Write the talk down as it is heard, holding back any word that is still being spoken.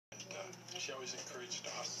she always encouraged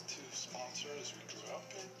us to sponsor as we grew up,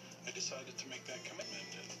 and I decided to make that commitment,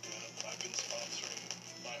 and I've been sponsoring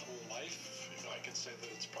my whole life. I can say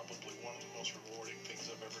that it's probably one of the most rewarding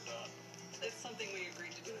things I've ever done. It's something we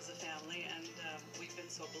agreed to do as a family, and we've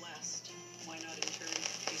been so blessed. Why not in turn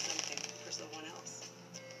do something for someone else?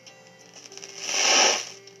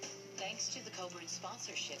 Thanks to the Coburn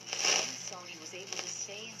sponsorship, Sony was able to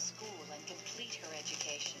stay in school and complete her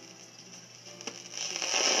education. She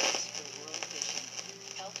now works for World Vision,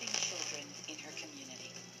 helping children in her community.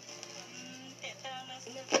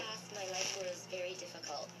 In the past, my life was very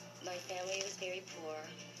difficult. My family was very poor.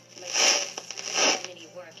 My parents couldn't find any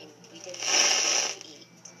work, and we didn't have anything to eat.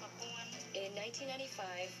 In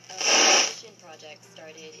 1995, a vision project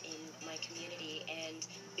started in my community, and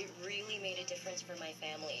it really made a difference for my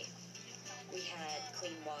family. We had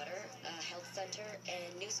clean water, a health center,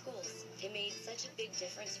 and new schools. It made such a big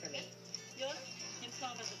difference for me.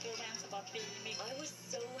 I was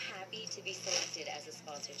so happy to be selected as a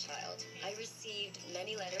sponsored child. I received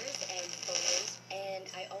many letters and photos, and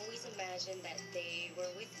I always imagined that they were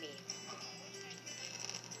with me.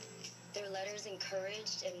 Their letters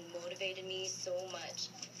encouraged and motivated me so much.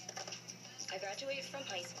 I graduated from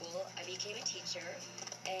high school, I became a teacher,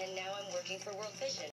 and now I'm working for World Vision.